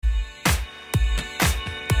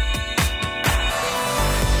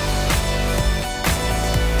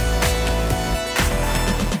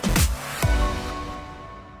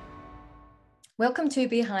Welcome to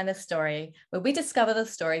Behind the Story, where we discover the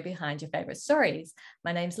story behind your favourite stories.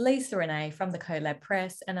 My name's Lisa Renee from the CoLab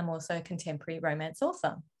Press, and I'm also a contemporary romance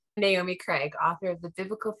author. Naomi Craig, author of the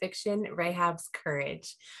biblical fiction Rahab's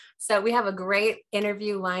Courage. So we have a great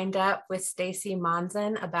interview lined up with Stacy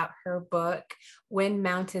Monson about her book, When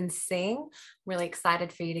Mountains Sing. I'm really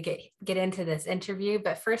excited for you to get into this interview.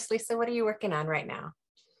 But first, Lisa, what are you working on right now?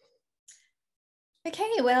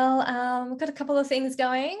 Okay, well, I've got a couple of things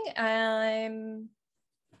going.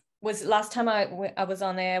 Last time I was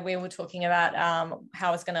on there, we were talking about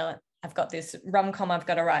how I've got this rom-com I've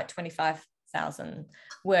got to write 25,000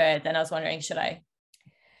 words, and I was wondering, should I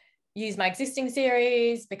use my existing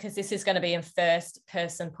series, because this is going to be in first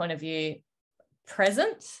person point of view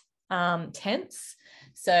present tense.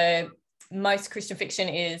 So most Christian fiction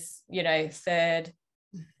is, third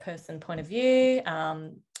person point of view,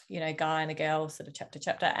 guy and a girl sort of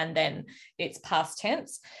chapter, and then it's past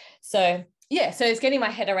tense. So it's getting my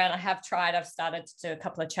head around. I've started to do a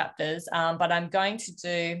couple of chapters, but I'm going to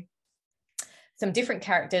do some different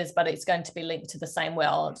characters, but it's going to be linked to the same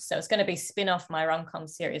world. So it's going to be spin-off my rom-com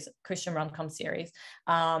series, Christian rom-com series.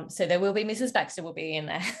 So there will be Mrs. Baxter will be in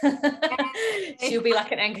there. She'll be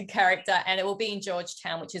like an anchor character, and it will be in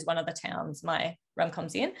Georgetown, which is one of the towns my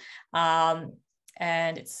rom-com's in.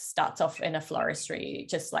 And it starts off in a floristry,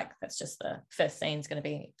 that's just the first scene is going to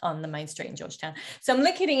be on the main street in Georgetown. So I'm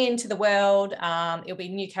looking into the world. It'll be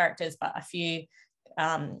new characters, but a few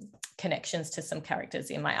connections to some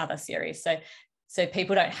characters in my other series. So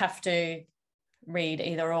people don't have to read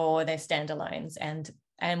either or, they're standalones.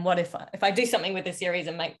 And what if I do something with the series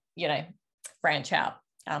and make, branch out,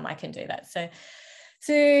 I can do that. So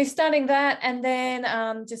starting that, and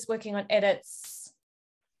then just working on edits.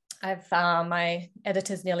 My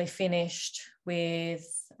editor's nearly finished with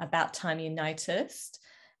About Time You Noticed,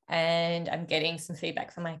 and I'm getting some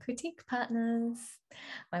feedback from my critique partners.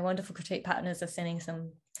 My wonderful critique partners are sending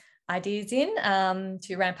some ideas in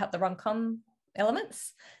to ramp up the rom-com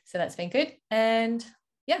elements. So that's been good. And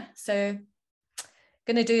so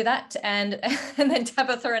going to do that, and then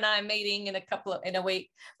Tabitha and I are meeting in a week.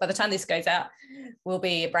 By the time this goes out, we'll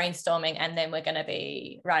be brainstorming, and then we're going to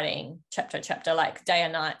be writing chapter, like day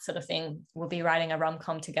and night sort of thing. We'll be writing a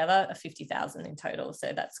rom-com together, a 50,000 in total.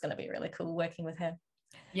 So that's going to be really cool working with her.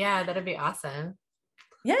 Yeah, that'd be awesome.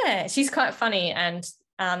 Yeah, she's quite funny, and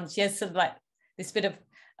she has sort of like this bit of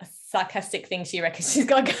a sarcastic thing she reckons she's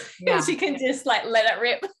got. Yeah. She can just like let it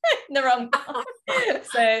rip in the rom-com.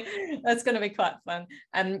 So that's going to be quite fun.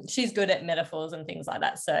 And she's good at metaphors and things like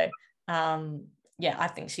that. So I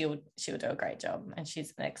think she'll do a great job, and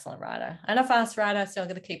she's an excellent writer and a fast writer, so I'm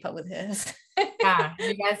going to keep up with hers. Yeah,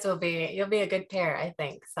 you guys you'll be a good pair, I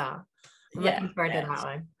think. So I'm looking forward to that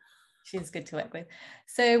one. She's good to work with.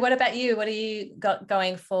 So what about you? What do you got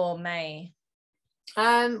going for May?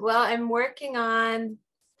 Well, I'm working on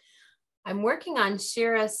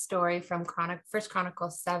Shira's story from First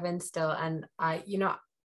Chronicles 7 still, and I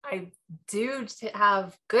do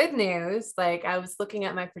have good news. Like, I was looking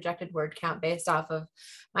at my projected word count based off of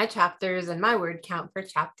my chapters and my word count per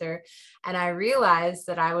chapter, and I realized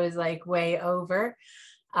that I was like way over.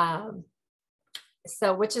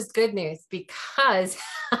 So which is good news, because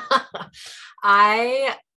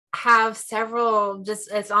I have several,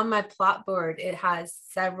 it's on my plot board. It has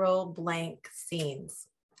several blank scenes,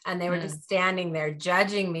 and they were just standing there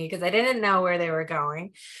judging me because I didn't know where they were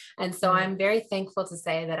going. And so I'm very thankful to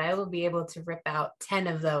say that I will be able to rip out 10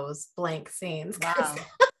 of those blank scenes. Wow.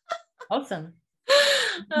 Awesome.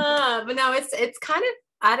 But no, it's kind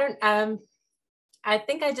of, I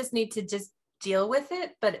think I just need to just deal with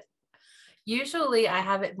it. But usually I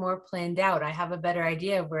have it more planned out. I have a better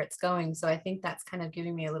idea of where it's going. So I think that's kind of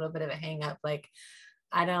giving me a little bit of a hang up. Like,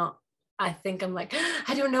 I think I'm like,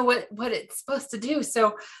 I don't know what it's supposed to do,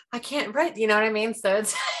 so I can't write, you know what I mean? So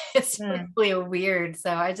it's really weird.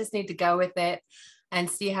 So I just need to go with it and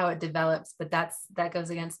see how it develops. But that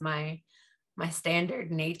goes against my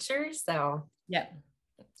standard nature. So yeah,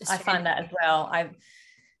 I find that as well.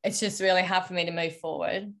 It's just really hard for me to move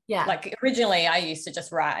forward. Yeah. Like originally I used to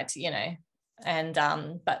just write, and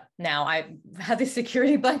but now I have this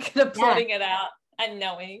security blanket of plotting it out and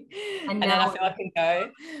knowing, and then I feel I can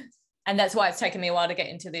go. And that's why it's taken me a while to get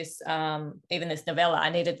into this, even this novella. I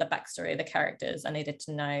needed the backstory of the characters. I needed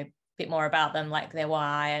to know a bit more about them, like their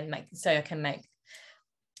why, and so I can make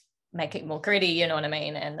it more gritty, you know what I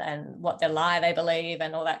mean? And what their lie they believe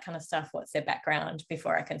and all that kind of stuff. What's their background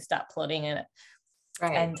before I can start plotting it.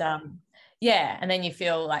 Right. And and then you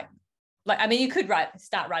feel like I mean, you could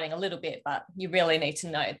start writing a little bit, but you really need to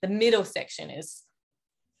know. The middle section is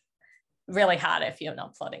really hard if you're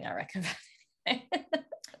not plotting, I reckon.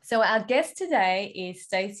 So our guest today is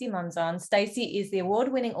Stacy Monson. Stacy is the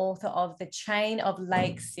award-winning author of the Chain of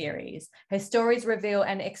Lakes series. Her stories reveal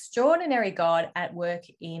an extraordinary God at work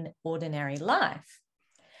in ordinary life.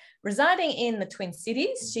 Residing in the Twin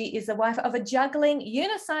Cities, she is the wife of a juggling,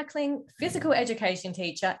 unicycling, physical education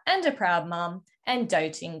teacher and a proud mum and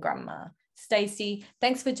doting grandma. Stacy,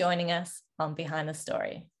 thanks for joining us on Behind the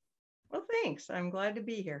Story. Well, thanks. I'm glad to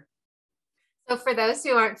be here. So for those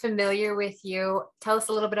who aren't familiar with you, tell us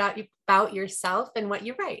a little bit about yourself and what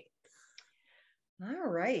you write. All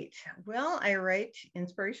right. Well, I write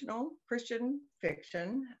inspirational Christian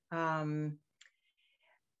fiction. I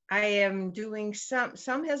am doing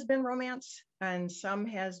some has been romance and some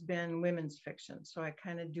has been women's fiction. So I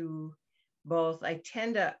kind of do both. I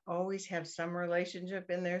tend to always have some relationship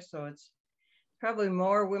in there. So it's probably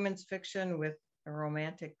more women's fiction with a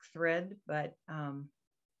romantic thread, but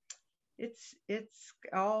it's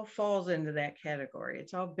all falls into that category.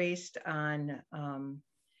 It's all based on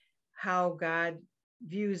how God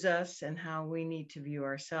views us and how we need to view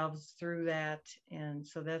ourselves through that. And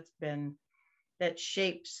so that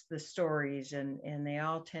shapes the stories, and they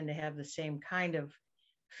all tend to have the same kind of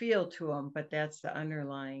feel to them, but that's the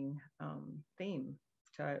underlying theme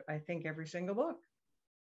to, I think, every single book.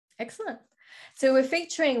 Excellent. So we're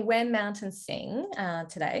featuring When Mountains Sing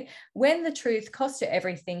today. When the truth cost her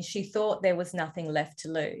everything, she thought there was nothing left to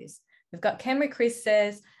lose. We've got Camry Chris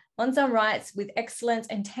says, Monson writes with excellence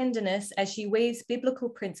and tenderness as she weaves biblical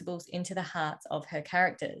principles into the hearts of her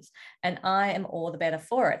characters. And I am all the better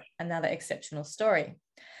for it. Another exceptional story.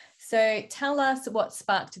 So tell us what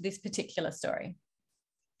sparked this particular story.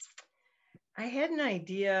 I had an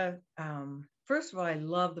idea. First of all, I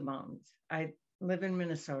love the mountains. I live in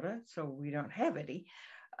Minnesota, so we don't have any.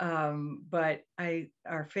 But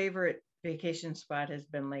our favorite vacation spot has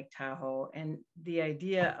been Lake Tahoe, and the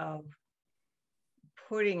idea of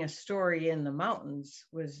putting a story in the mountains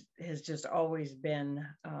has just always been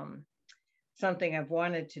something I've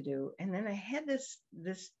wanted to do. And then I had this.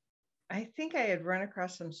 I think I had run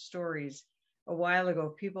across some stories a while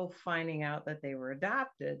ago, people finding out that they were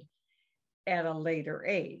adopted at a later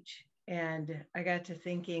age. And I got to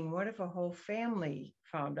thinking, what if a whole family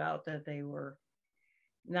found out that they were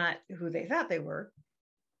not who they thought they were?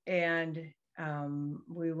 And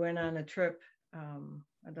we went on a trip,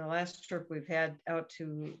 the last trip we've had out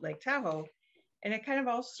to Lake Tahoe, and it kind of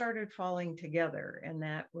all started falling together. And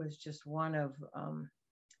that was just one of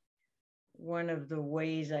the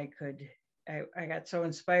ways I got so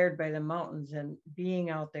inspired by the mountains and being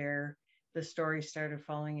out there. The story started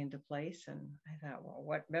falling into place, and I thought, well,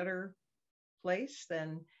 what better place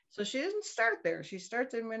than, so she doesn't start there. She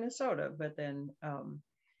starts in Minnesota, but then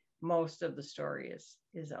most of the story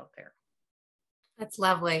is out there. That's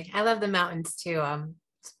lovely. I love the mountains too.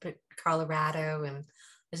 Colorado, and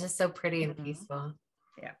it's just so pretty and peaceful.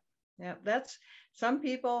 Yeah. That's, some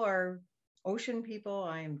people are ocean people.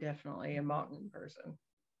 I am definitely a mountain person.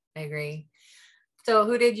 I agree. So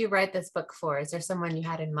who did you write this book for? Is there someone you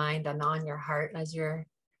had in mind and on your heart as you're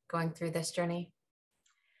going through this journey?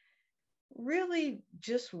 Really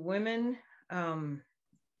just women.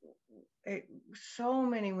 So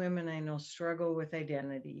many women I know struggle with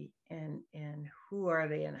identity and who are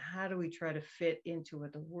they and how do we try to fit into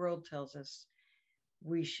what the world tells us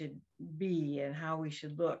we should be and how we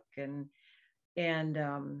should look. And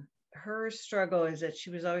her struggle is that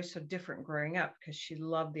she was always so different growing up because she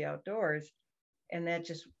loved the outdoors. And that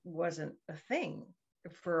just wasn't a thing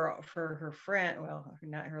for her friend. Well,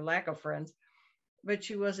 not her lack of friends, but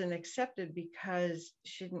she wasn't accepted because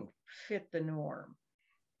she didn't fit the norm.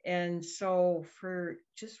 And so for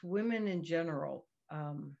just women in general,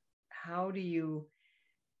 how do you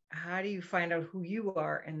find out who you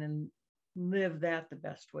are and then live that the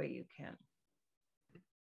best way you can?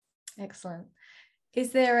 Excellent.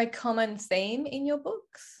 Is there a common theme in your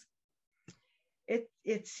books?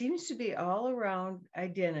 It seems to be all around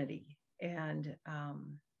identity and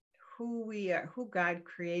who we are, who God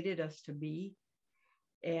created us to be,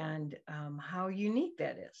 and how unique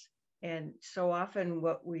that is. And so often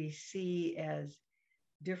what we see as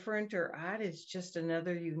different or odd is just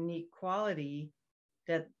another unique quality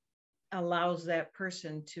that allows that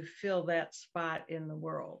person to fill that spot in the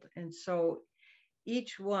world. And so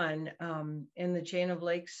each one in the Chain of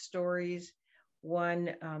Lakes stories,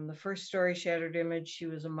 the first story, Shattered Image, she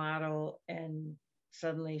was a model and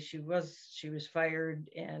suddenly she was fired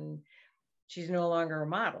and she's no longer a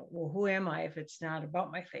model. Well, who am I if it's not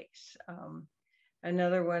about my face?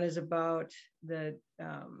 Another one is about the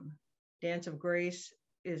Dance of Grace,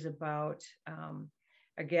 is about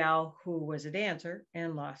a gal who was a dancer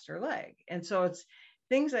and lost her leg. And so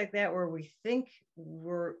things like that where we think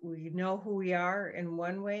we know who we are in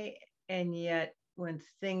one way, and yet when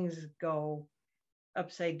things go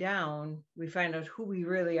upside down, we find out who we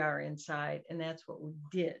really are inside, and that's what we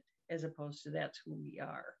did, as opposed to that's who we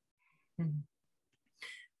are.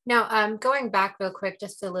 Now, going back real quick,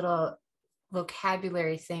 just a little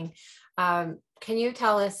vocabulary thing. Can you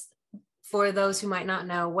tell us, for those who might not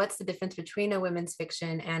know, what's the difference between a women's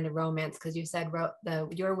fiction and a romance? Because you said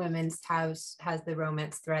your women's house has the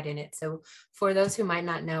romance thread in it. So for those who might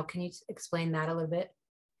not know, can you explain that a little bit?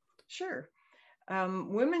 Sure.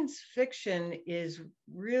 Women's fiction is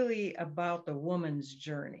really about the woman's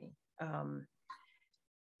journey.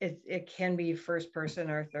 It can be first person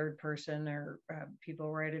or third person, or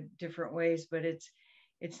people write it different ways, but it's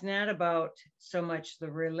not about so much the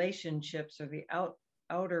relationships or the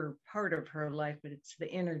outer part of her life, but it's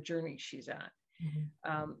the inner journey she's on.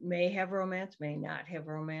 Mm-hmm. May have romance, may not have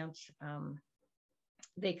romance.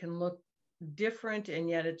 They can look different, and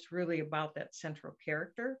yet it's really about that central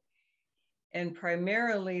character. And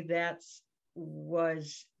primarily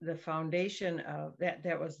was the foundation of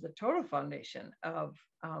that was the total foundation of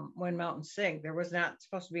When Mountains Sing. There was not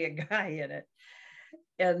supposed to be a guy in it.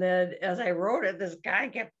 And then as I wrote it, this guy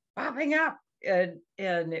kept popping up, and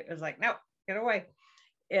it was like, no, get away.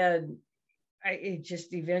 And it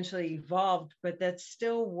just eventually evolved, but that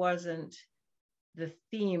still wasn't the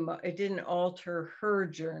theme. It didn't alter her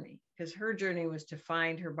journey, because her journey was to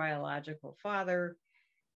find her biological father,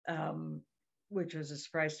 which was a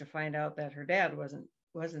surprise to find out that her dad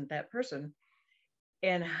wasn't that person,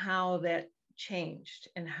 and how that changed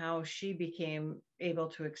and how she became able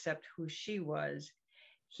to accept who she was.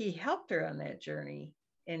 He helped her on that journey,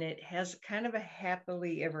 and it has kind of a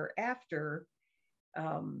happily ever after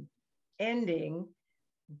ending,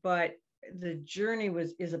 but the journey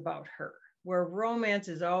is about her, where romance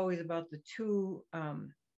is always about the two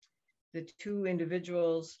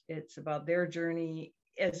individuals. It's about their journey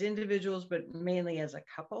as individuals, but mainly as a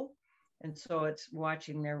couple. And so it's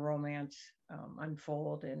watching their romance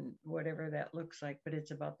unfold and whatever that looks like, but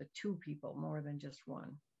it's about the two people more than just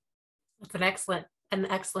one. That's an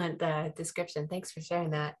excellent description. Thanks for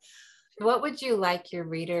sharing that. What would you like your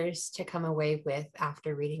readers to come away with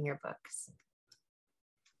after reading your books?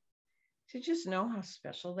 To just know how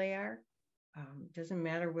special they are. Doesn't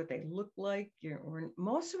matter what they look like.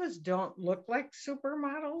 Most of us don't look like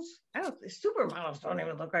supermodels. Supermodels don't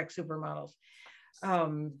even look like supermodels.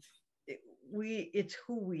 It's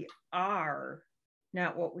who we are,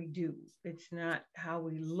 not what we do. It's not how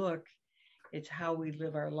we look. It's how we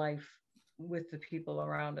live our life with the people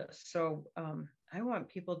around us. So I want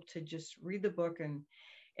people to just read the book, and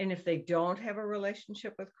if they don't have a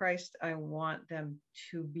relationship with Christ, I want them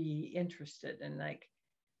to be interested in, like,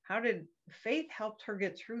 how did faith help her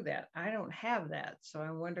get through that? I don't have that. So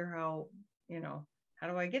I wonder how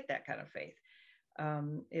do I get that kind of faith?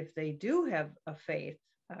 If they do have a faith,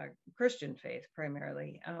 Christian faith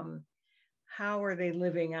primarily, how are they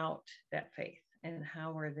living out that faith? And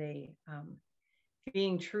how are they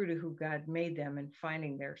being true to who God made them and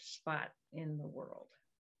finding their spot in the world?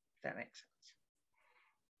 If that makes sense.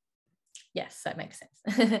 Yes, that makes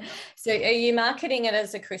sense. So are you marketing it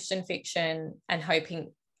as a Christian fiction and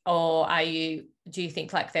hoping, or do you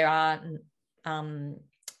think like there are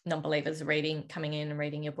non-believers coming in and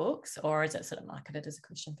reading your books, or is it sort of marketed as a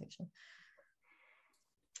Christian fiction?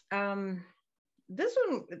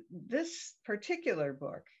 This particular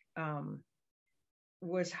book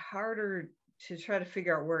was harder to try to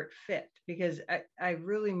figure out where it fit, because I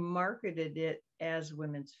really marketed it as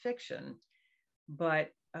women's fiction,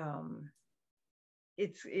 but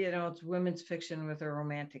it's women's fiction with a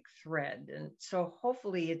romantic thread, and so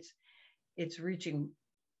hopefully it's reaching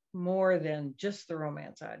more than just the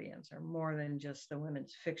romance audience, or more than just the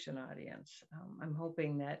women's fiction audience. I'm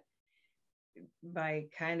hoping that by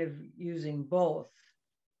kind of using both,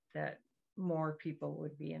 that more people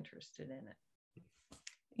would be interested in it.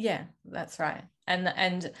 Yeah, that's right.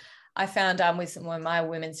 And I found with some of my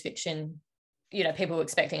women's fiction, people were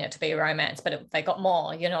expecting it to be a romance, but they got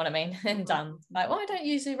more, you know what I mean? And like, well, I don't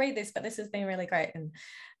usually read this, but this has been really great. And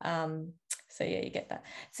so yeah, you get that.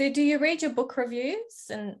 So do you read your book reviews,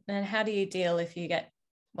 and how do you deal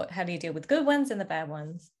how do you deal with good ones and the bad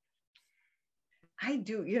ones? I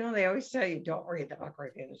do. They always tell you, don't read the book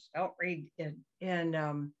reviews, don't read it. And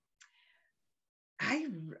I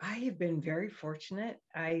have been very fortunate.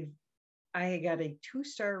 I got a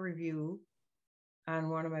 2-star review on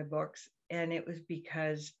one of my books, and it was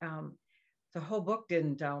because the whole book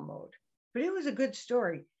didn't download, but it was a good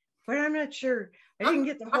story. But I'm not sure. I didn't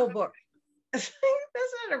get the whole book. That's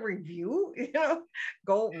not a review,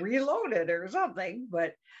 go reload it or something.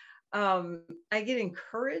 But I get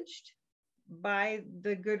encouraged by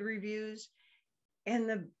the good reviews,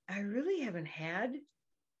 and I really haven't had,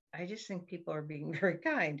 I just think people are being very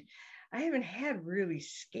kind. I haven't had really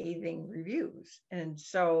scathing reviews. And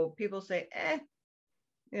so people say, I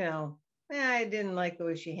didn't like the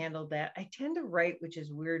way she handled that. I tend to write, which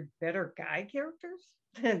is weird, better guy characters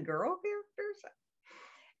than girl characters.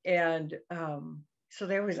 And so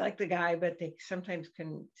they always like the guy, but they sometimes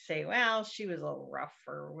can say, well, she was a little rough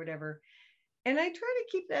or whatever. And I try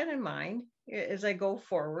to keep that in mind as I go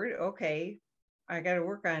forward. Okay, I got to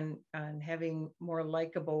work on having more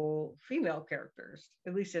likable female characters,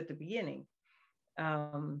 at least at the beginning.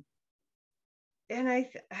 And I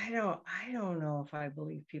don't know if I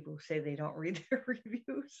believe people who say they don't read their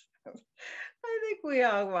reviews. I think we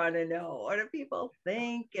all want to know, what do people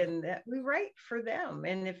think, and that we write for them.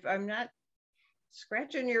 And if I'm not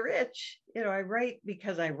scratching your itch, I write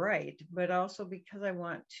because I write, but also because I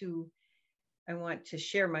want to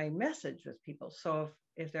share my message with people. So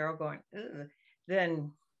if they're all going, ugh,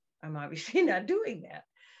 then I'm obviously not doing that.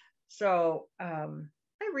 So I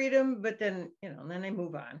read them, but then, then I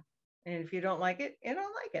move on. And if you don't like it, you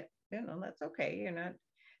don't like it. That's okay. You're not,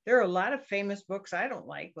 there are a lot of famous books I don't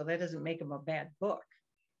like. Well, that doesn't make them a bad book.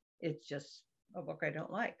 It's just a book I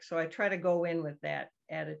don't like. So I try to go in with that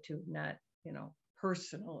attitude, not,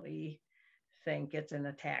 personally think it's an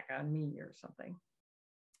attack on me or something.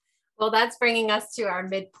 Well, that's bringing us to our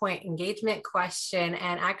midpoint engagement question.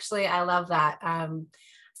 And actually, I love that.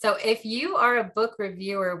 So if you are a book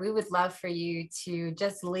reviewer, we would love for you to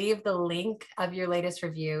just leave the link of your latest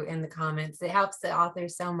review in the comments. It helps the author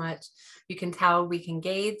so much. You can tell we can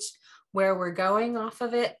gauge where we're going off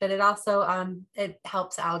of it, but it also it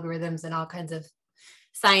helps algorithms and all kinds of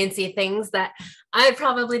sciencey things that I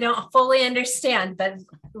probably don't fully understand, but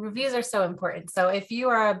reviews are so important. So if you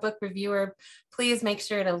are a book reviewer, please make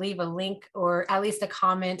sure to leave a link or at least a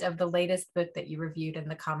comment of the latest book that you reviewed in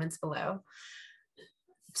the comments below.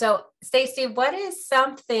 So Stacy, what is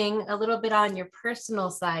something a little bit on your personal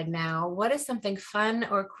side now? What is something fun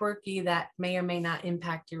or quirky that may or may not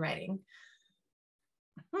impact your writing?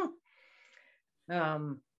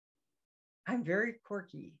 I'm very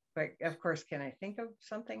quirky, but of course, can I think of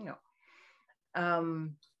something? No.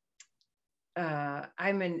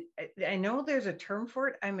 I know there's a term for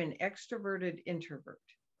it. I'm an extroverted introvert.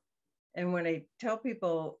 And when I tell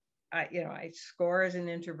people, I score as an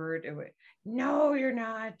introvert, no, you're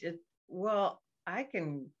not. Well, I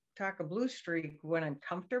can talk a blue streak when I'm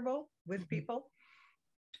comfortable with people,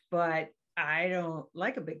 but I don't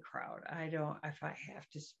like a big crowd. If I have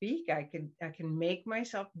to speak, I can make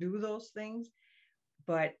myself do those things,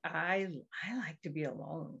 but I like to be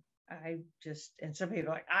alone. And some people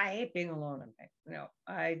are like, I hate being alone. I'm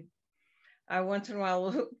like, I once in a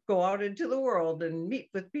while go out into the world and meet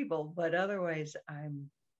with people, but otherwise I'm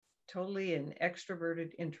totally an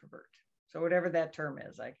extroverted introvert. So whatever that term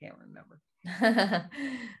is, I can't remember.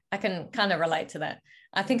 I can kind of relate to that.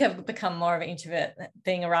 I think I've become more of an introvert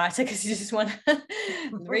being a writer, because you just want to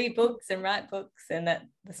read books and write books, and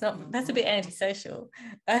that's a bit antisocial.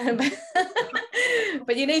 But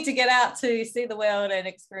you need to get out to see the world and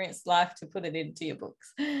experience life to put it into your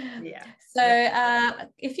books. Yeah. So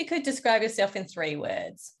if you could describe yourself in 3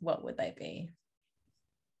 words, what would they be?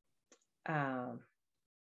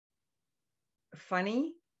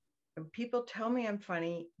 Funny. People tell me I'm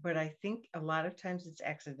funny, but I think a lot of times it's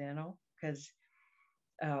accidental, because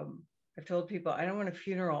I've told people I don't want a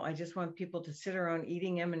funeral. I just want people to sit around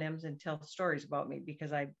eating M&Ms and tell stories about me,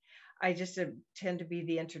 because I just tend to be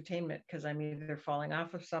the entertainment, because I'm either falling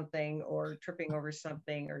off of something or tripping over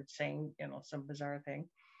something or saying, some bizarre thing.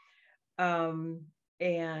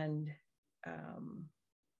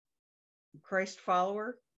 Christ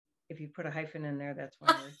follower. If you put a hyphen in there, that's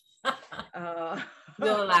one word.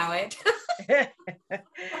 We'll allow it.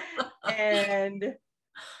 And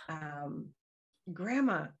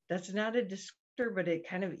grandma, that's not a descriptor, but it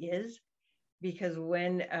kind of is, because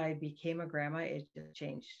when I became a grandma, it just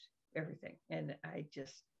changed everything. And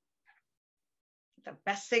the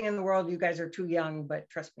best thing in the world. You guys are too young, but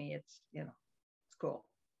trust me, it's cool.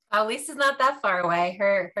 Well, Lisa's not that far away.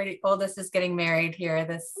 Her oldest is getting married here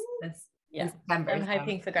this in September. I'm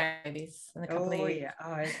hoping for grandbabies in a couple of years.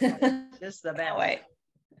 It's just the best. Wait.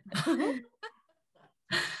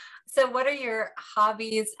 So what are your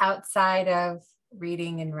hobbies outside of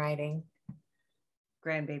reading and writing?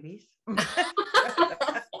 Grandbabies. That's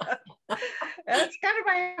kind of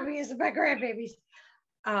my hobby, is my grandbabies.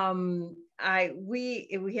 We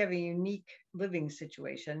have a unique living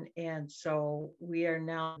situation, and so we are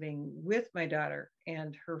now living with my daughter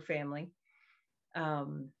and her family,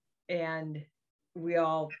 um, and we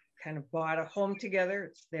all kind of bought a home together.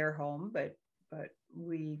 It's their home, but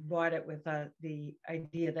we bought it with the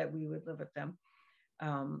idea that we would live with them.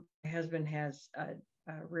 My husband has a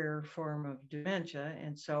rare form of dementia,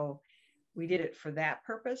 and so we did it for that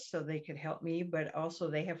purpose, so they could help me. But also,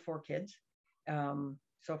 they have 4 kids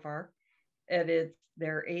so far, and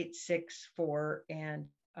they're 8, 6, 4, and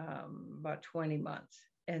about 20 months.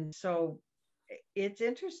 And so it's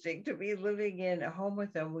interesting to be living in a home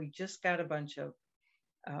with them. We just got a bunch of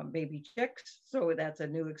baby chicks, so that's a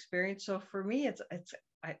new experience. So for me,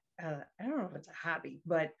 I don't know if it's a hobby,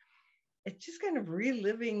 but it's just kind of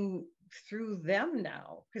reliving through them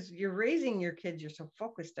now, because you're raising your kids, you're so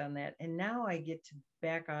focused on that, and now I get to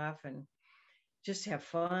back off and just have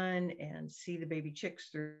fun and see the baby chicks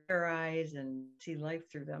through their eyes and see life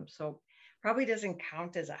through them. So probably doesn't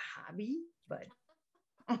count as a hobby, but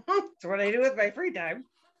it's what I do with my free time.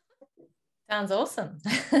 Sounds awesome.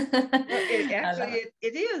 Well, it actually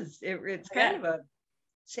it is. It's kind of a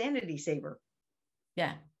sanity saver.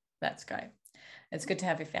 Yeah, that's great. It's good to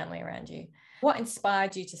have your family around you. What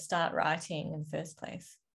inspired you to start writing in the first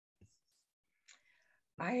place?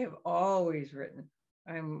 I have always written.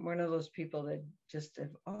 I'm one of those people that just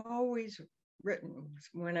have always written.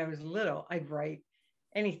 When I was little, I'd write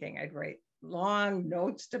anything. I'd write long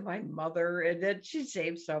notes to my mother, and then she'd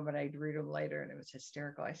save some and I'd read them later, and it was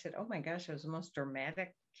hysterical. I said, oh my gosh, I was the most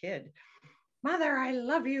dramatic kid. Mother, I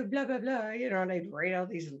love you, blah, blah, blah. And I'd write all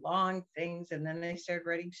these long things. And then I started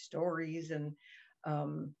writing stories, and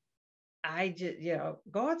I just,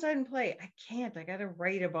 go outside and play. I can't. I got to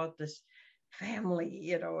write about this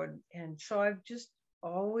family, and so I've just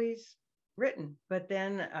always written. But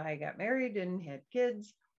then I got married and had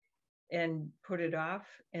kids and put it off.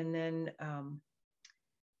 And then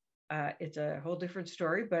it's a whole different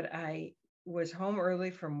story, but I was home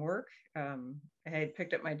early from work. I had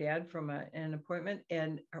picked up my dad from an appointment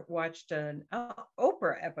and watched an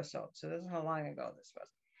Oprah episode. So this is how long ago this was.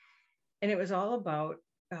 And it was all about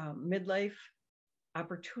midlife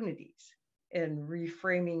opportunities and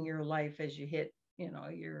reframing your life as you hit,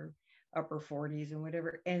 your upper 40s and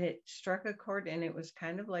whatever. And it struck a chord, and it was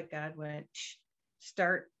kind of like God went,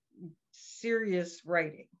 start serious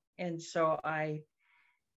writing. And so by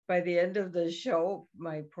the end of the show,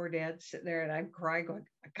 my poor dad's sitting there and I'm crying, going,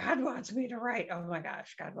 God wants me to write. Oh my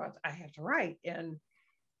gosh, I have to write. And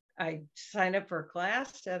I signed up for a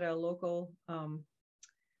class at a local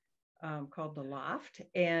called The Loft,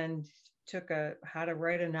 and took how to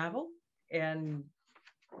write a novel, and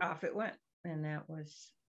off it went. And that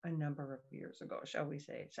was a number of years ago, shall we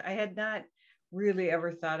say. So I had not really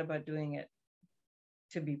ever thought about doing it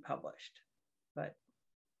to be published, but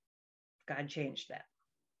God changed that.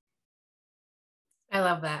 I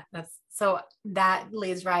love that. That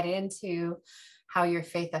leads right into how your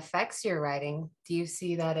faith affects your writing. Do you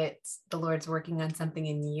see that it's the Lord's working on something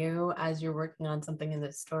in you as you're working on something in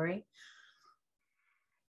this story?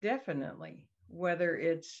 Definitely. Whether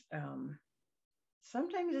it's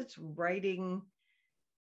sometimes it's writing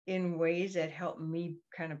in ways that help me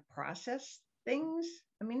kind of process things.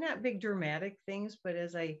 I mean, not big dramatic things, but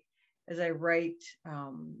as I write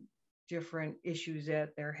different issues that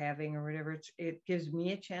they're having or whatever, it gives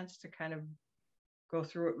me a chance to kind of go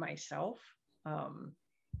through it myself,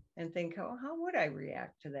 and think, oh, how would I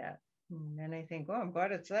react to that? And then I think, well, I'm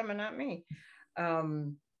glad it's them and not me.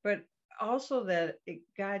 But also that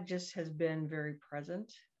God just has been very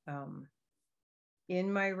present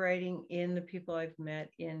in my writing, in the people I've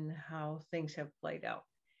met, in how things have played out.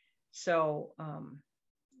 So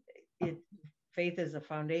faith is a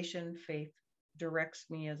foundation. Faith directs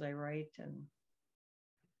me as I write, and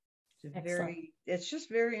it's just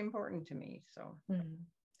very important to me. So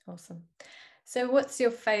awesome. So what's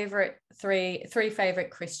your favorite three favorite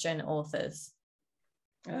Christian authors?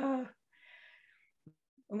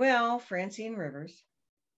 Well, Francine Rivers.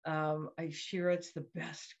 She writes the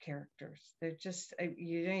best characters. They're just,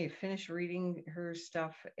 you finish reading her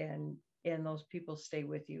stuff, and those people stay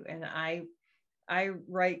with you. And I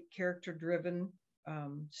write character-driven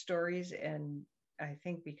stories, and I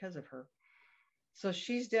think because of her. So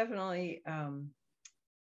she's definitely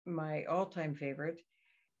my all-time favorite.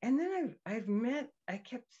 And then I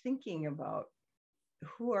kept thinking about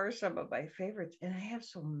who are some of my favorites, and I have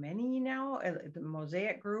so many now. The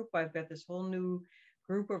Mosaic group, I've got this whole new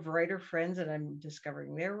group of writer friends, and I'm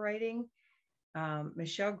discovering their writing.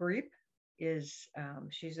 Michelle Greep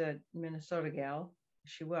she's a Minnesota gal.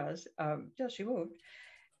 She was, she moved.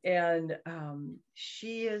 And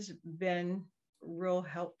she has been real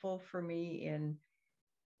helpful for me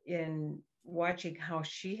in watching how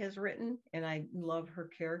she has written, and I love her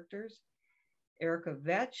characters. Erica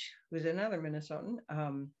Vetch, who's another Minnesotan,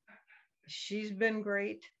 she's been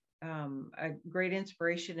great, a great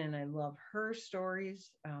inspiration, and I love her stories.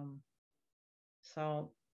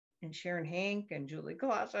 So, and Sharon Hank and Julie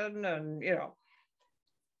Clausen, and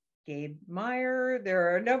Gabe Meyer.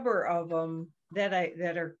 There are a number of them that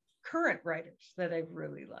are current writers that I've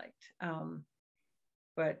really liked.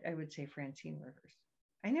 But I would say Francine Rivers.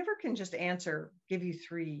 I never can just give you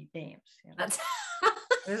three names.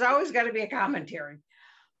 There's always got to be a commentary.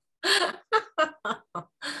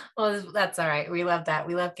 Well, that's all right. We love that.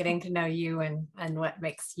 We love getting to know you and what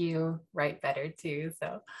makes you write better too.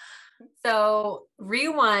 So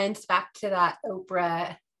rewind back to that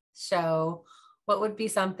Oprah show. What would be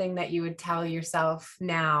something that you would tell yourself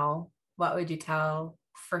now? What would you tell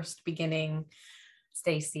first beginning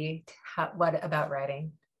Stacy? What about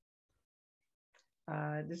writing?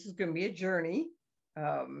 This is going to be a journey.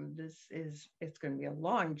 It's going to be a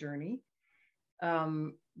long journey.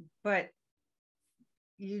 But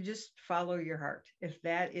you just follow your heart. If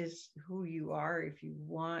that is who you are, if you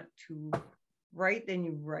want to write, then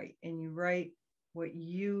you write, and you write what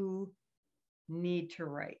you need to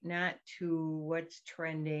write, not to what's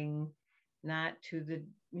trending, not to the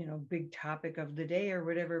big topic of the day or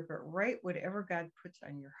whatever, but write whatever God puts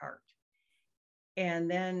on your heart. And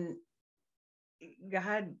then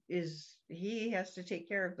he has to take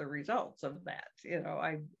care of the results of that.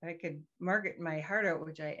 I could market my heart out,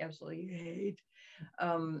 which I absolutely hate.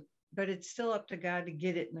 But it's still up to God to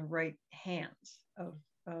get it in the right hands of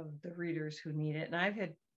the readers who need it. And I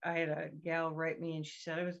had a gal write me, and she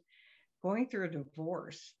said, I was going through a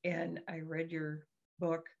divorce and I read your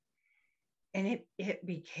book, and it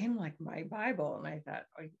became like my Bible. And I thought,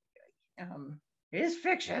 it is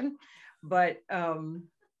fiction, but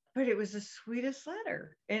it was the sweetest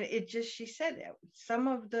letter. And she said some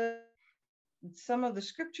of the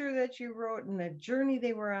scripture that you wrote and the journey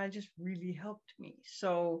they were on just really helped me.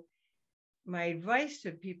 So my advice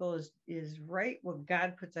to people is write what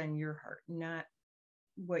God puts on your heart, not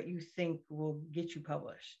what you think will get you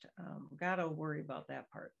published. God will worry about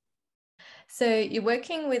that part. So you're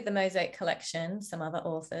working with the Mosaic Collection, some other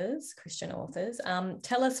authors, Christian authors.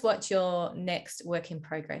 Tell us what your next work in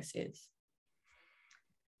progress is.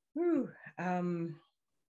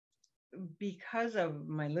 Because of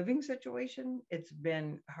my living situation, it's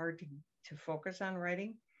been hard to focus on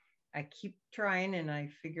writing. I keep trying, and I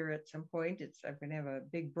figure at some point I'm going to have a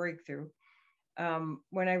big breakthrough.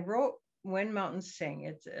 When I wrote When Mountains Sing,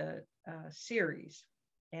 it's a series,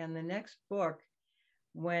 and the next book,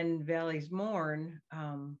 When Valleys Mourn,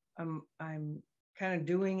 I'm kind of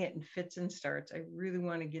doing it in fits and starts. I really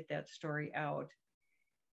want to get that story out.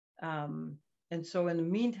 And so in the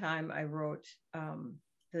meantime, I wrote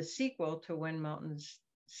the sequel to When Mountains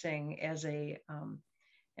Sing as a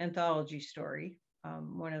anthology story,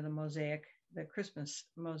 one of the Christmas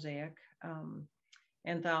Mosaic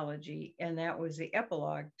anthology, and that was the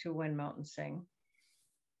epilogue to When Mountains Sing.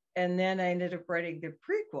 And then I ended up writing the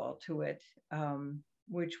prequel to it,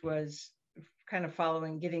 which was kind of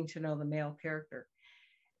getting to know the male character.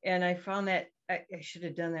 And I found that I should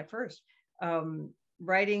have done that first.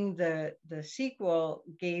 Writing the sequel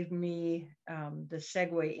gave me the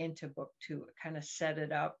segue into book 2. It kind of set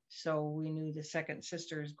it up, so we knew the second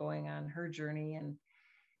sister is going on her journey, and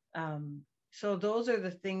so those are the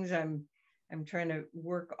things I'm trying to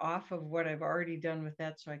work off of what I've already done with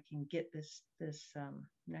that, so I can get this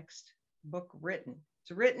next book written.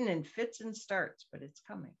 It's written in fits and starts, but it's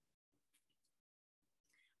coming.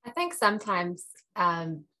 I think sometimes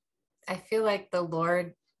I feel like the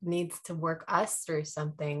Lord needs to work us through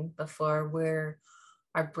something before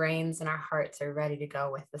our brains and our hearts are ready to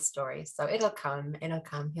go with the story. So it'll come.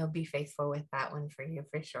 He'll be faithful with that one for you,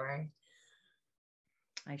 for sure.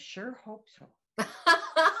 I sure hope so.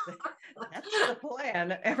 That's the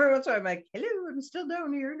plan. Every once in a while I'm like, hello, I'm still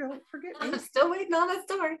down here. Don't forget me. I'm still waiting on a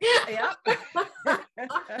story. Yep. Open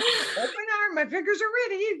arm. My fingers are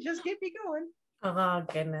ready. Just get me going. Oh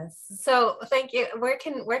goodness. So thank you. Where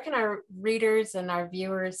can our readers and our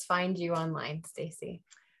viewers find you online, Stacy?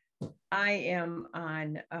 I am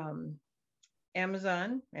on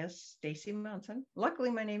Amazon as Stacy Monson. Luckily,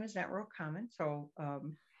 my name is not real common, so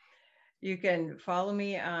you can follow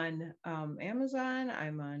me on Amazon.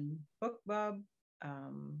 I'm on BookBub,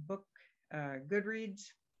 Goodreads.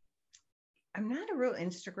 I'm not a real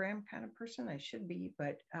Instagram kind of person. I should be,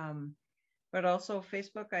 but also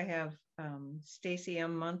Facebook. I have Stacy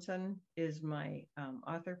M. Monson is my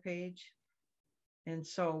author page. And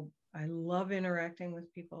so I love interacting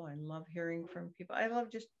with people. I love hearing from people. I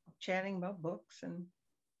love just chatting about books and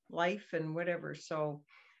life and whatever. So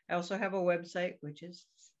I also have a website, which is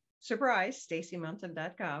surprise,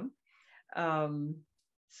 stacymonson.com.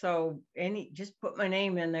 So just put my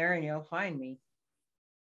name in there and you'll find me.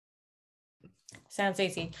 Sounds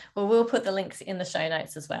easy. Well, we'll put the links in the show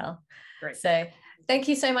notes as well. Great. So thank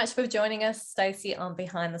you so much for joining us, Stacy, on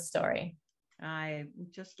Behind the Story. I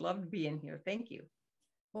just loved being here. Thank you.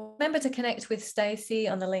 Remember to connect with Stacy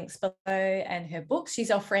on the links below and her book.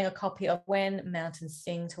 She's offering a copy of When Mountains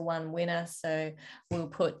Sing to one winner. So we'll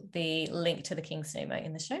put the link to the King's Numa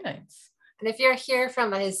in the show notes. And if you're here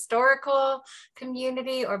from a historical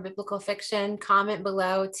community or biblical fiction, comment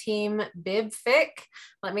below Team BibFic.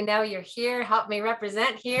 Let me know you're here. Help me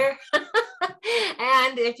represent here.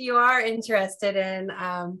 And if you are interested in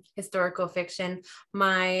historical fiction,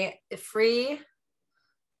 my free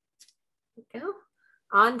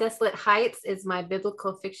On Desolate Heights is my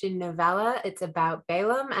biblical fiction novella. It's about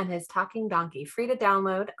Balaam and his talking donkey. Free to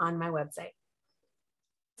download on my website.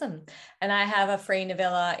 Awesome. And I have a free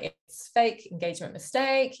novella. It's Fake Engagement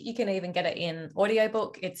Mistake. You can even get it in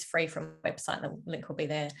audiobook. It's free from the website. The link will be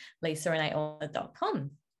there,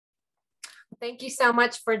 lisareneeauthor.com. Thank you so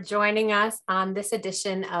much for joining us on this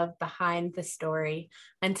edition of Behind the Story.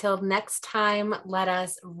 Until next time, let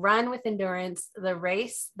us run with endurance the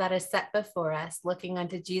race that is set before us, looking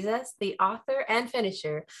unto Jesus, the author and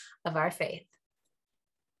finisher of our faith.